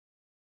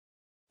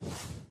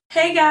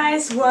Hey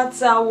guys,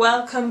 what's up?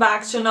 Welcome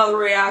back to another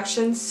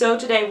reaction. So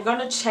today we're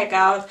gonna check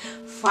out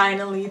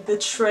finally the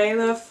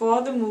trailer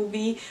for the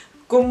movie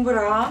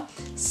Gumraah.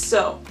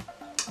 So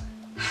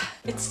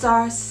it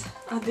stars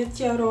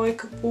Aditya Roy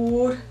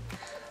Kapur.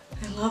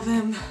 I love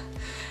him.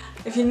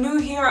 If you're new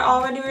here, I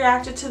already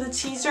reacted to the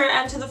teaser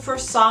and to the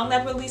first song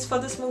that released for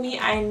this movie.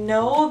 I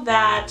know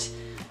that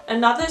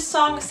another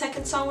song, a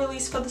second song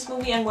released for this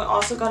movie, and we're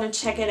also gonna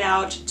check it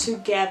out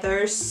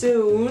together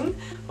soon,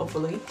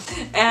 hopefully.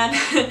 And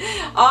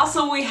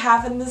also we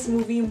have in this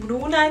movie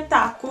Mrunal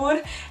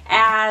Thakur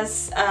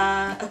as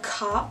a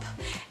cop,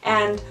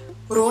 and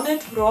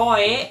Ronut,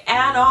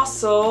 and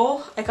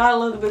also I got a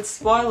little bit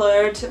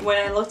spoiled when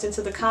I looked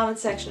into the comment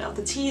section of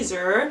the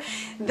teaser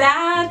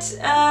that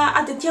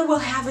Aditya will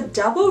have a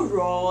double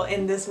role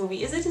in this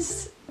movie. Is it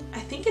his? I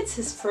think it's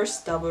his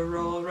first double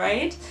role,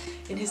 right?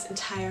 In his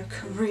entire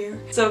career.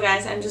 So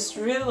guys, I'm just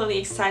really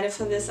excited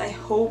for this. I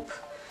hope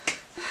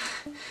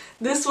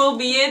this will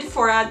be it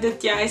for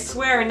Aditya, I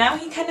swear. Now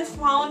he kind of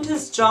found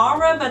his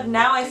genre, but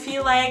now I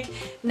feel like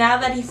now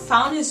that he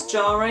found his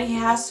genre, he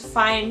has to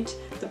find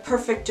the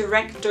perfect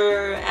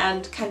director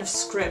and kind of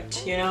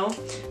script, you know?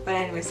 But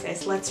anyways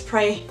guys, let's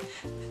pray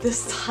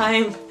this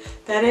time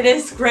that it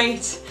is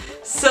great.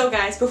 So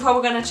guys, before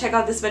we're gonna check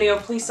out this video,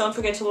 please don't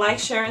forget to like,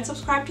 share, and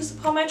subscribe to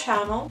support my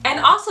channel. And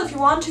also, if you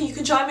want to, you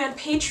can join me on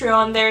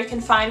Patreon. There you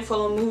can find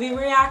full movie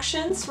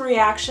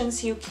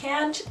reactions you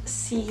can't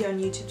see here on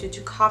YouTube due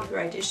to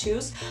copyright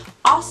issues.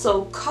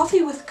 Also,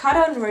 coffee with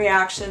cut-on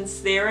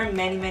reactions there, and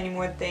many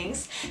more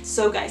things.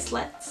 So guys,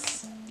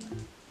 let's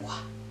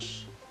watch.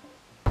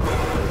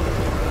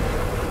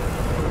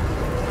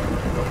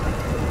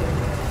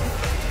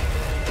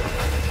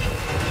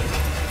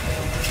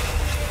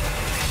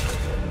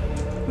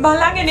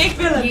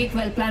 ये एक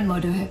well plan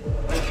murder है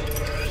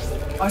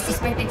और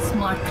suspect एक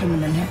smart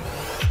criminal है।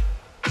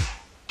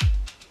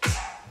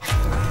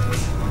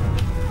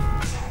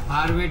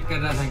 बाहर wait कर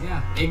रहा था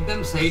क्या?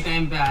 एकदम सही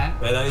टाइम पे आया।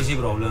 पैदाइशी सी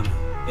प्रॉब्लम है,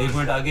 1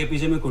 मिनट आगे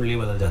पीछे में कुंडली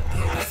बदल जाती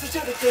है।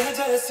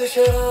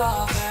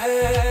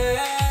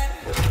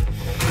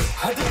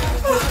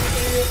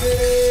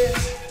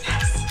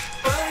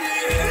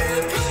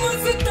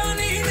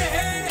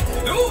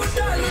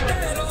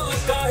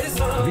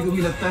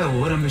 कभी-कभी लगता है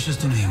ओवर एम्बिशियस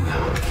तो नहीं हुआ।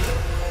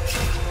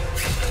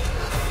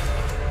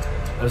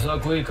 ऐसा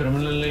कोई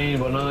क्रिमिनल नहीं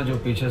बना जो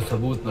पीछे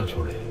सबूत न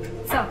छोड़े।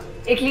 सर,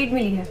 एक लीड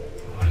मिली है।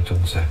 अरे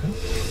तुम सेकंड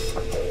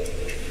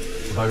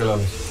पागल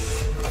आदमी।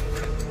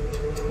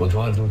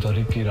 बुधवार 2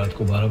 तारीख की रात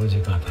को 12 बजे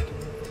कहाँ था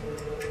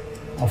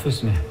तुम?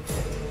 ऑफिस में।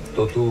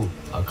 तो तू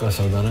आका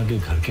सरदाना के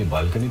घर की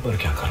बालकनी पर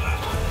क्या कर रहा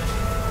था?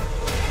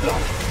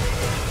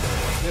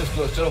 Yes,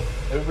 close. चलो,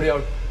 everybody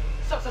out.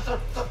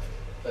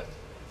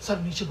 सर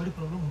नीचे बड़ी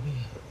प्रॉब्लम हो गई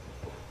है।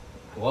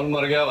 कौन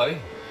मर गया भाई?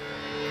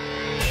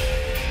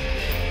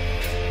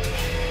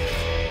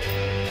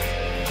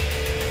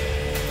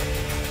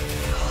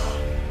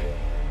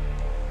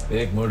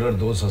 एक मर्डर,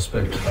 2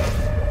 सस्पेक्ट,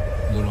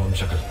 दोनों हम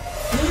शक्ल।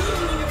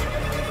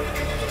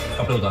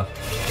 कपड़े उतार।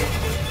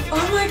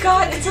 Oh my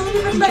god, it's a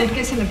little bit like...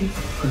 कैसे लगी?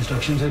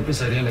 कंस्ट्रक्शन साइट पे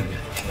सरिया लग गया।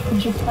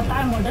 मुझे पता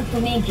है मर्डर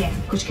तूने ही किया है।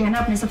 कुछ कहना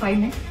अपने सफाई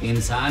में?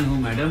 इंसान हूँ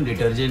मैडम,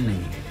 डिटर्जेंट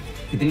नहीं।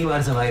 कितनी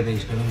बार सफाई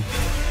पेश करूँ?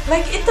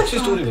 Like it the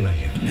स्टोरी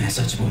बनाइए। मैं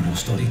सच बोल रहा हूँ,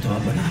 स्टोरी तो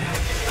आप बना रहे हो।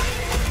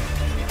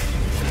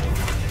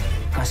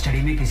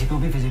 कस्टडी में किसी को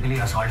भी फिजिकली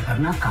असॉल्ट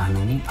करना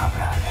कानूनी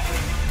अपराध है।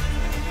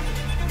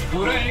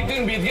 पूरे 1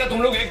 दिन बीत गया,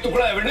 तुम लोग एक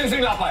टुकड़ा एविडेंस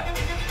नहीं ला पाए।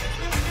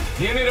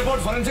 डीएनए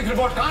रिपोर्ट, फॉरेंसिक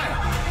रिपोर्ट कहाँ है?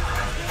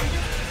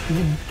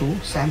 ये 2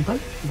 सैंपल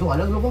 2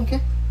 अलग लोगों के?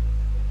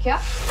 क्या?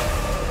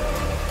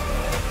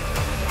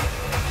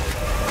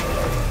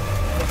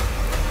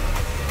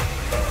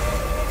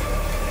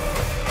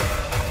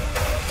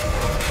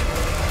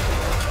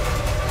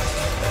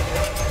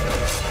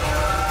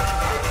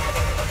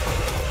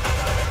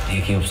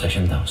 एक ही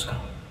ऑब्सेशन था उसका,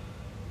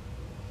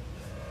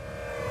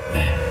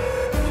 मैं।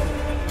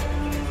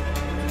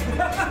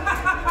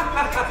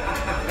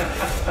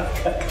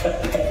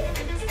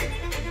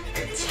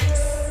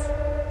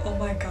 Oh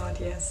my god,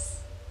 yes.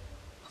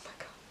 Oh my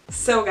god.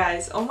 So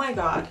guys, oh my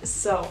god.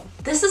 So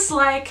this is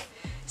like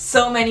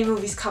so many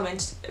movies come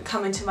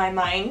into my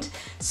mind.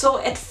 So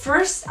at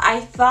first I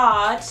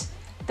thought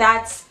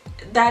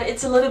that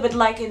it's a little bit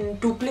like in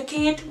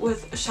Duplicate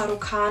with Shah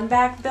Rukh Khan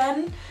back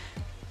then.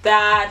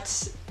 That,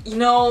 you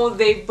know,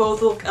 they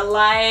both look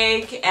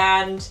alike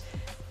and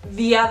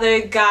the other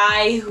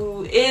guy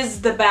who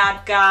is the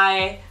bad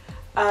guy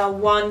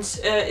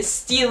is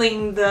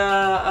stealing the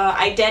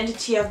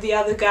identity of the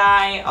other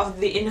guy, of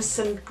the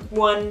innocent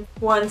one,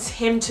 wants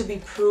him to be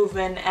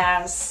proven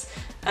as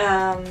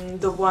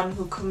the one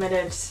who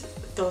committed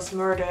those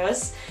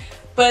murders.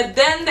 But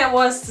then there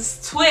was this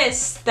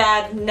twist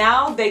that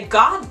now they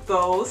got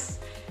both,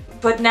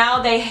 but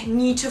now they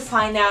need to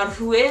find out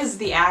who is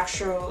the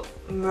actual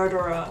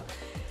murderer.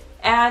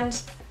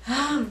 And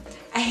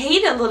I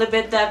hate a little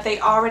bit that they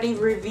already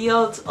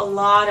revealed a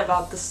lot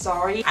about the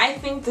story. I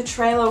think the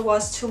trailer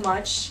was too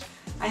much.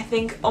 I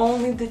think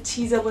only the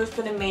teaser would have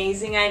been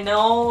amazing. I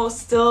know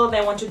still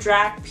they want to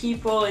drag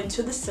people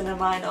into the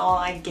cinema and all,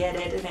 I get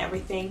it and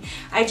everything.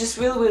 I just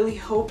really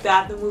hope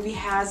that the movie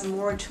has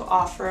more to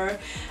offer.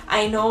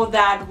 I know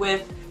that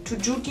with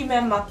Tujuki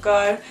Mein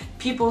Makkar,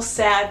 people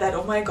said that,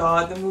 oh my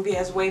god, the movie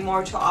has way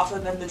more to offer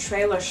than the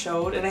trailer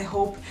showed, and I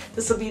hope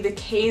this will be the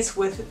case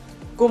with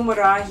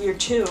Gumraah here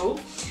too.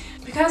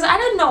 Because I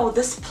don't know,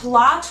 this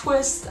plot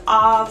twist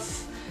of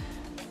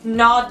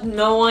not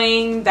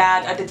knowing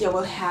that Aditya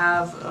will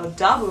have a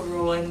double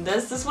role in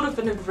this would have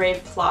been a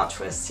great plot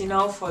twist, you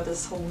know, for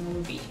this whole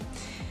movie.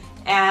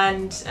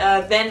 And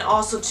then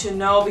also to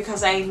know,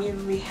 because I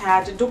immediately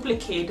had a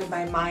duplicate in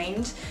my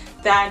mind,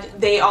 that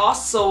they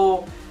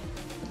also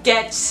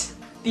get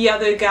the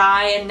other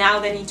guy and now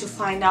they need to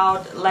find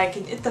out, like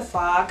in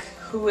Ittifaq,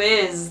 who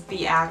is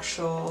the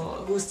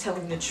actual, who's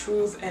telling the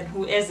truth and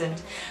who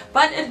isn't.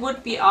 But it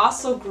would be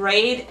also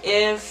great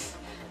if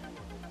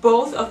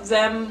both of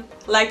them,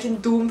 like in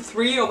Doom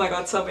 3, oh my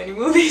god, so many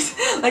movies,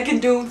 like in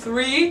Doom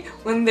 3,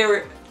 when they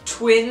were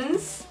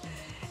twins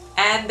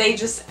and they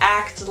just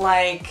act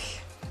like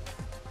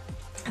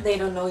they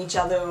don't know each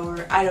other,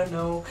 or I don't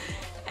know,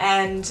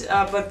 and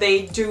but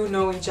they do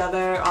know each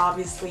other.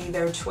 Obviously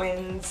they're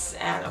twins,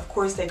 and of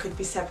course they could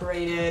be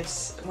separated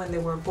when they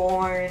were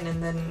born,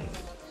 and then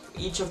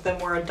each of them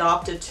were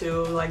adopted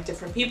to like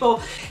different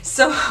people.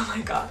 So oh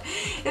my god,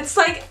 it's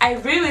like I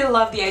really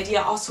love the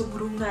idea. Also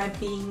Mrunal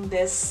being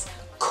this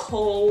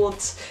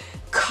cold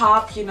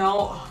cop, you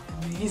know, oh,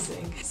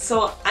 amazing.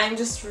 So I'm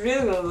just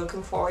really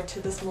looking forward to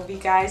this movie,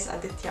 guys.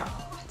 Aditya,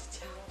 oh,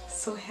 Aditya,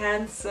 so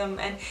handsome,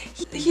 and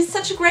he's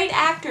such a great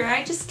actor.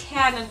 I just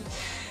can't, and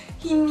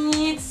he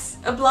needs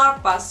a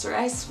blockbuster,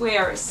 I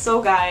swear.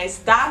 So guys,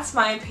 that's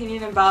my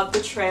opinion about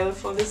the trailer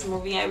for this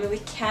movie. I really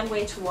can't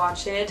wait to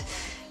watch it.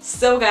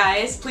 So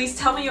guys, please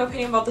tell me your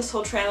opinion about this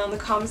whole trailer in the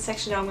comment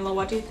section down below.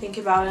 What do you think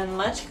about it? And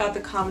let's check out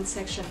the comment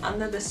section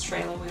under this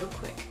trailer real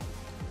quick.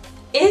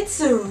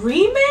 It's a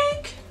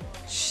remake?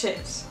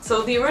 Shit.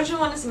 So the original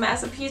one is a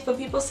masterpiece, but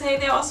people say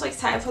they're also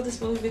excited for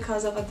this movie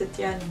because of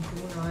Aditya and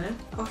Mrunal.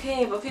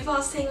 Okay, but people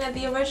are saying that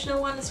the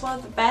original one is one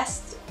of the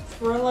best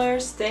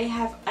thrillers they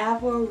have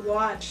ever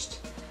watched.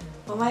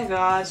 Oh my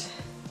god.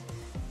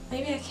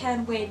 Maybe I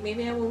can't wait.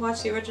 Maybe I will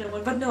watch the original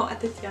one. But no,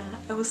 Aditya,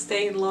 I will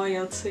stay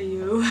loyal to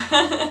you.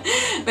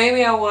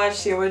 Maybe I'll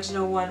watch the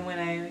original one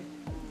when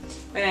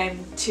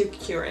I'm too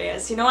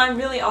curious. You know, I'm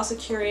really also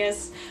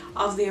curious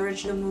of the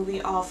original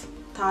movie of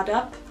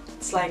Tadap.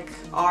 It's like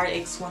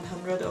RX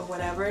 100 or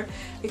whatever,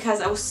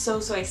 because I was so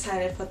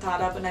excited for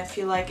Tadap, and I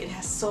feel like it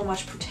has so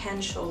much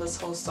potential, this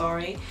whole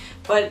story.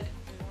 But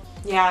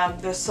yeah,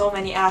 there's so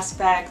many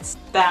aspects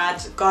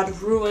that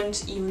got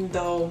ruined even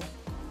though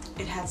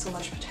it had so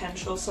much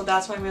potential. So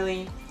that's why I'm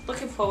really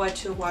looking forward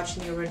to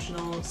watching the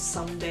original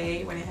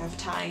someday when I have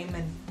time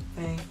and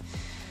when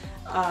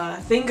I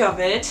think of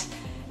it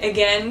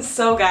again.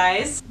 So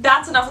guys,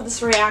 that's enough of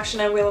this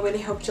reaction. I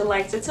really hope you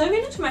liked it. So if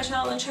you're new to my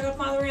channel, then check out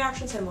my other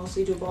reactions. I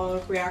mostly do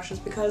Bollywood reactions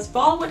because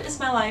Bollywood is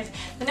my life.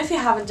 And if you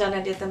haven't done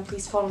it yet, then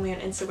please follow me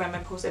on Instagram. I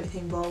post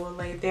everything Bollywood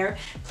laid there.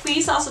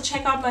 Please also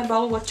check out my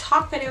Bollywood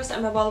talk videos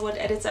and my Bollywood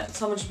edits. I put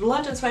so much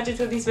blood and sweat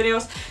into these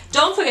videos.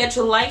 Don't forget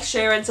to like,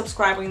 share, and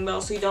subscribe ring bell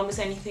so you don't miss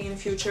anything in the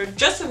future.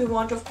 Just if you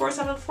want to. Of course,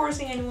 I'm not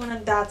forcing anyone,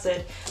 and that's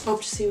it.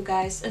 Hope to see you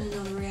guys in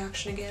another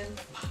reaction again.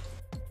 Bye.